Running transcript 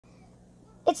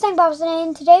it's Tank Pops today,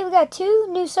 and today we got 2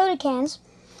 new soda cans.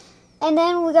 And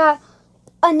then we got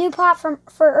a new pop for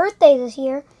Earth Day this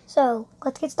year. So,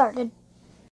 let's get started.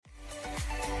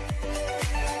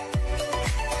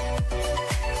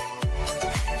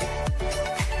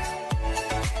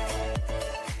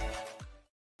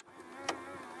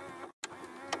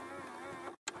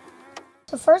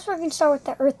 So first we're going to start with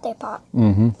the Earth Day pop.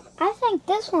 I think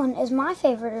this one is my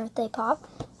favorite Earth Day pop.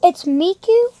 It's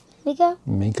Miko,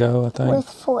 I think. With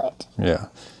foot. Yeah.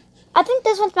 I think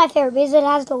this one's my favorite because it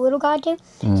has the little guy too.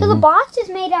 So the box is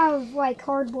made out of like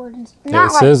cardboard and yeah,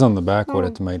 it says on the back what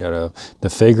it's made out of. The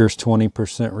figure's 20%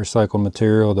 recycled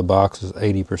material. The box is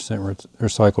 80%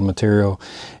 recycled material,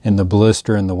 and the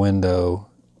blister in the window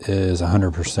is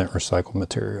 100% recycled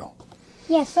material.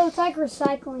 Yeah, so it's like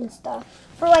recycling stuff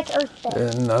for like Earth Day.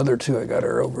 And the other 2 I got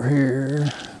her over here.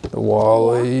 The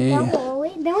Wally. Yeah, the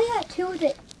Wally. Then we got 2 of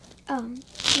the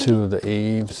 2 of the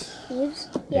Eves. Eves?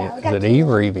 Yeah, we is it Eve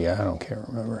or Evie? I can't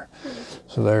remember.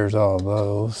 So there's all of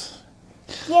those.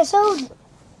 Yeah, so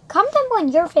comment down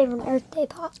below your favorite Earth Day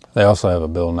pop. They also have a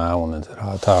Bill Nye one that's at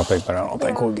Hot Topic, but I don't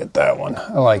think we'll get that one.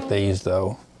 I like these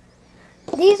though.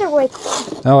 These are way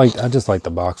cool. I just like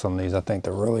the box on these. I think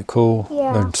they're really cool.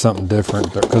 Yeah. They're something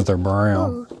different because they're brown.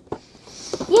 Ooh.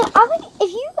 Yeah, I think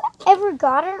if you ever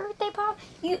got an Earth Day pop,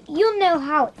 you'll know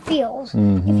how it feels.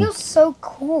 It feels so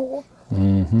cool.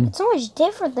 It's so much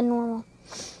different than normal.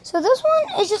 So this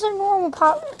one is just a normal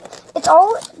pop.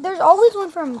 There's always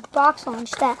one from Box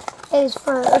Launch that is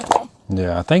for Earth Day.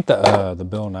 Yeah, I think the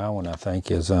Bill Nye one I think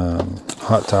is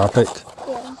Hot Topic.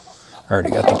 Yeah. I already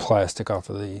got the plastic off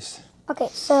of these. Okay,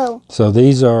 so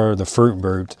these are the Fruit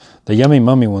Brutes. The Yummy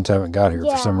Mummy ones haven't got here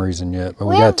for some reason yet, but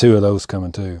we got 2 of those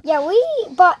coming too. Yeah, we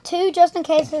bought 2 just in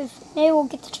case maybe we'll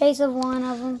get the chase of one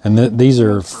of them. And these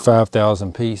are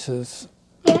 5,000 pieces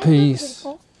a piece.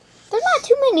 There's not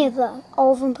too many of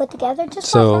all of them put together,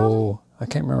 just 5,000. So I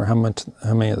can't remember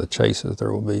how many of the chases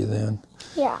there will be then.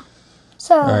 Yeah.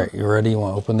 So. All right, you ready? You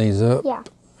want to open these up? Yeah.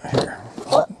 Here.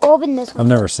 We'll open this one. I've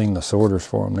never seen the sorters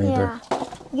for them either. Yeah.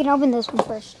 You can open this one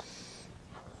first.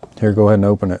 Here, go ahead and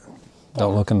open it.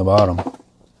 Don't look in the bottom.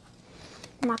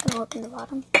 I'm not going to look in the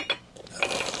bottom.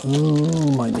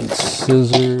 Ooh, might need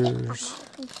scissors.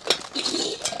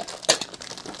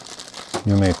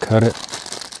 You want me to cut it?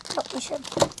 Oh, we should.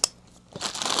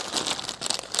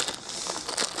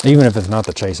 Even if it's not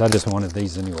the chase, I just wanted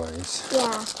these anyways.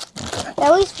 Yeah. Okay.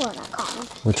 At least one not common.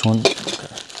 Which one? Okay.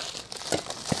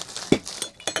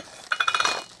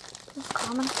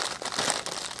 Common.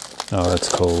 Oh, that's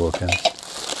cool looking.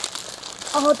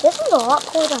 Oh, this one's a lot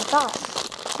cooler than I thought.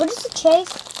 What is the chase?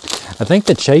 I think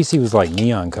the chasey was like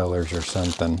neon colors or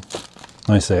something.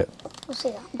 Let me see it. We'll see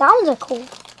that. That ones are cool.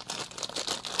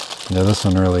 Yeah, this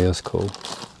one really is cool.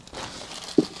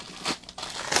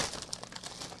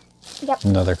 Yep.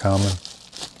 Another common.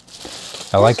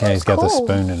 I like how he's got the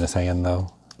spoon in his hand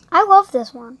though. I love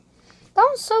this one. That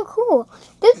one's so cool.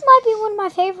 This might be one of my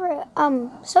favorite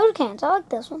soda cans. I like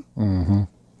this one.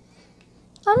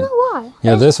 I don't know why.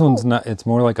 Yeah, this one's not, it's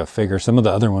more like a figure. Some of the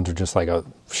other ones are just like a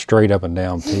straight up and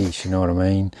down piece, you know what I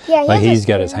mean? Yeah, like he's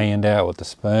got his hand out with the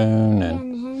spoon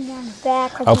and hand down his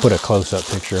back. Like I'll put a close up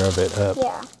picture of it up.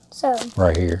 Yeah, so.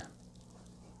 Right here.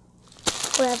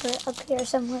 Wherever, up here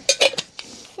somewhere.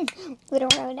 We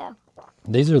don't really know.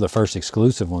 These are the first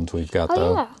exclusive ones we've got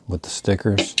though, with the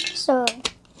stickers. So,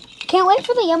 can't wait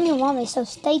for the Yummy Wummy, so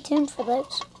stay tuned for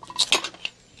those.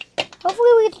 Hopefully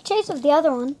we get to chase with the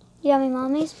other one, Yummy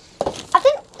Mummies. I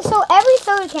think, so every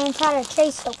soda can's had a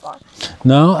chase so far.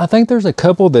 No, I think there's a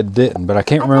couple that didn't, but I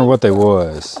can't remember what they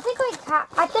was.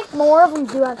 I think more of them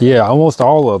do have. Yeah, almost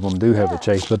all of them do have a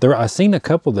chase, but I've seen a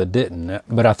couple that didn't,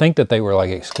 but I think that they were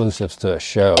like exclusives to a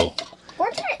show.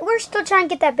 We're still trying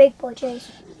to get that big boy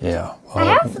chase. Yeah,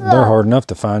 they're hard enough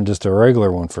to find just a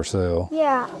regular one for sale.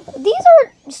 Yeah, these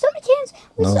are soda cans.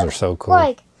 Those are so cool.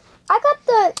 Like, I got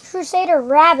the Crusader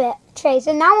Rabbit chase,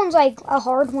 and that one's like a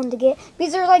hard one to get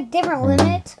because there's like different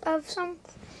limits of some.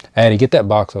 Addie, get that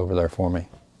box over there for me.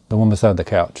 The one beside the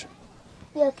couch.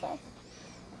 Yeah, okay.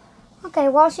 Okay,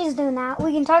 while she's doing that,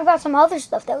 we can talk about some other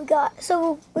stuff that we got.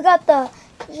 So we got the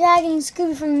Shaggy and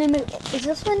Scooby from the new movie. Is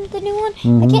this one the new one?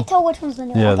 I can't tell which one's the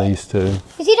new one. Yeah, these two.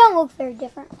 Because he don't look very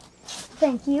different.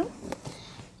 Thank you.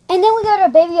 And then we got our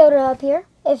Baby Yoda up here.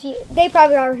 They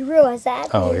probably already realized that.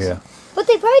 Oh, yeah. But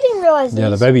they probably didn't realize Yeah,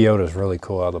 the Baby Yoda is really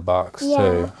cool out of the box,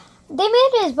 too. They made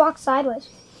his box sideways.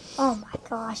 Oh, my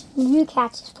gosh. New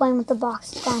Cat's just playing with the box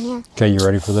down here. Okay, you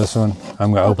ready for this one?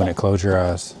 I'm going to open it. Close your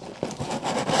eyes.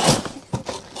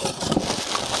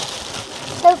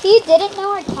 So if you didn't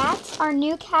know, our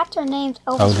new cats are named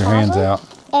Elvis Hold your hands Presley out.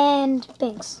 and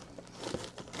Binks.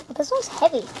 This one's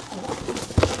heavy.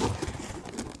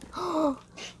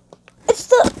 It's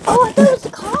the... Oh, I thought it was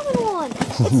the common one.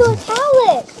 It's the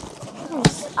metallic.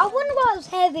 I wonder why it was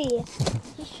heavy.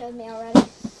 You showed me already.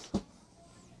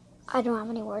 I don't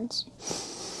have any words.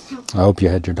 I hope you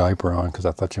had your diaper on because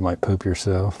I thought you might poop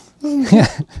yourself.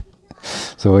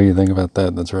 So what do you think about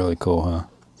that? That's really cool, huh?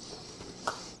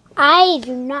 I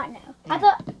do not know. I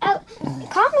thought the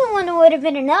common one would have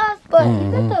been enough, but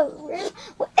you got the real...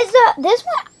 Is this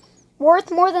one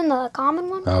worth more than the common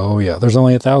one? Oh, yeah. There's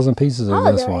only 1,000 pieces of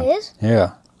this one. There is?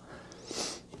 Yeah.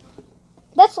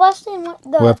 That's less than what the...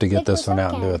 We'll have to get this one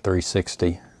out and do a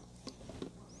 360.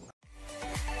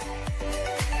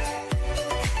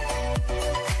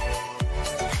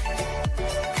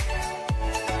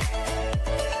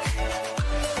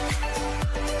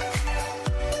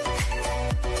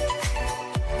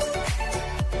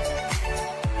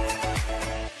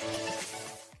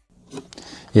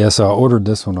 Yeah, so I ordered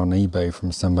this one on eBay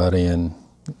from somebody, and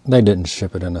they didn't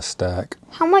ship it in a stack.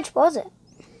 How much was it?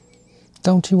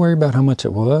 Don't you worry about how much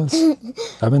it was.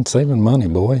 I've been saving money,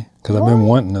 boy, because I've been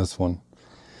wanting this one.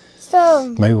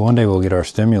 So... Maybe one day we'll get our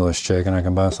stimulus check and I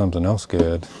can buy something else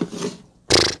good.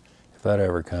 If that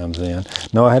ever comes in.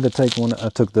 No, I had to take one. I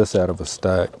took this out of a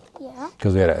stack. Yeah.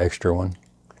 Because we had an extra one.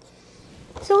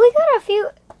 So we got a few...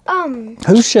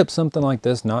 Who shipped something like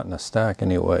this not in a stack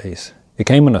anyways? It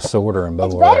came in a sorter and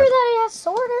bubble It's better wrap. that it has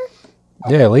sorter.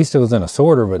 Yeah, at least it was in a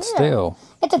sorter, but still.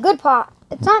 It's a good pop.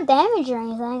 It's not damaged or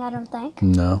anything, I don't think.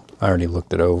 No, I already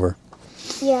looked it over.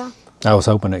 Yeah. I was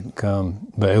hoping it'd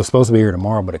come, but it was supposed to be here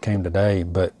tomorrow, but it came today.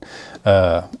 But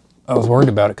I was worried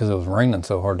about it because it was raining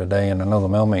so hard today, and I know the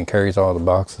mailman carries all the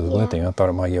boxes with him. I thought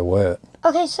it might get wet.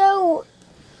 Okay, so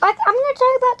I'm going to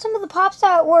talk about some of the pops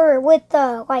that were with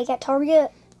the, like, at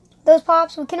Target. Those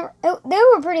pops, they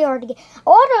were pretty hard to get. A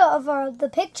lot of the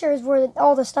pictures where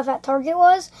all the stuff at Target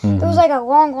was, there was like a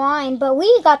long line, but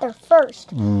we got there first.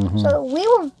 So we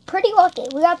were pretty lucky.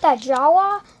 We got that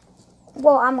Jawa.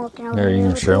 Well, I'm looking over There, here. you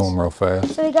can show them real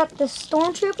fast. So we got the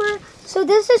Stormtrooper. So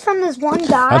this is from this one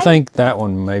guy. I think that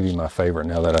one may be my favorite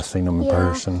now that I've seen them in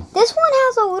person. This one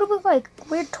has a little bit of like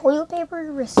weird toilet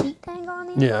paper receipt thing on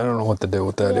it. Yeah, I don't know what to do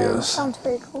with that is. Sounds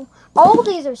pretty cool. All of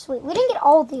these are sweet. We didn't get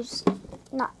all of these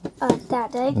not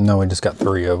that day. No, we just got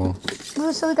 3 of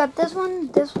them. So we got this one,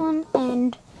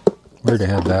 and... We already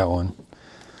had that one.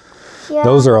 Yeah.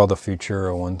 Those are all the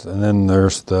Futura ones. And then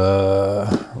there's the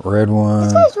red one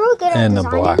This guy's really good at and the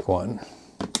designing. black one.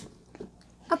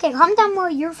 Okay, comment down below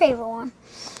your favorite one.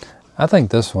 I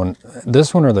think this one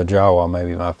or the Jawa may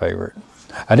be my favorite.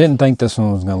 I didn't think this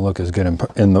one was going to look as good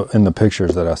in the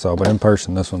pictures that I saw, but in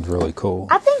person, this one's really cool.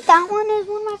 I think that one is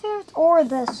one of my favorites, or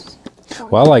this one.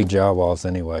 Well, I like Jawas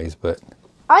anyways, but...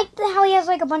 I like how he has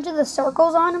like a bunch of the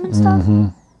circles on him and stuff.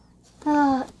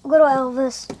 Little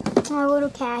Elvis, my little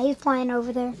cat, he's playing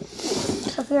over there.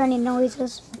 So if you hear any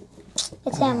noises,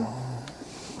 it's him.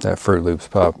 That Fruit Loops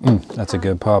pop. That's a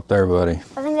good pop there, buddy.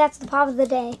 I think that's the pop of the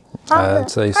day. I'd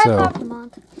say so. Pop of the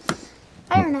month.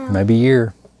 I don't know. Maybe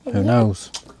year. Who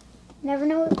knows? Never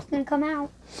know what's going to come out.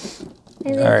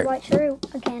 Maybe All right. it's white shrew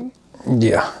again.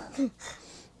 Yeah.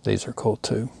 These are cool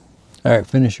too. All right,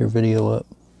 finish your video up.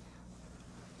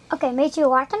 Okay, make sure you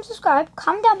like and subscribe.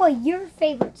 Comment down below your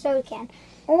favorite soda can.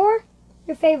 Or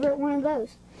your favorite one of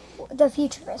those. The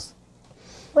Futurist.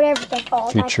 Whatever they're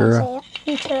called. Futura? I can't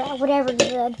say it. Futura, whatever you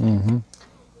said. And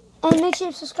make sure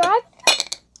you subscribe.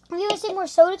 If you want to see more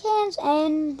soda cans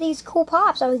and these cool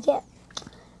pops I would get.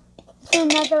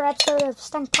 Another episode of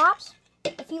Stunk Pops.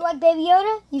 If you like Baby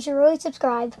Yoda, you should really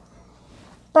subscribe.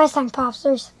 Bye, Stunk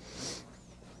Popsters.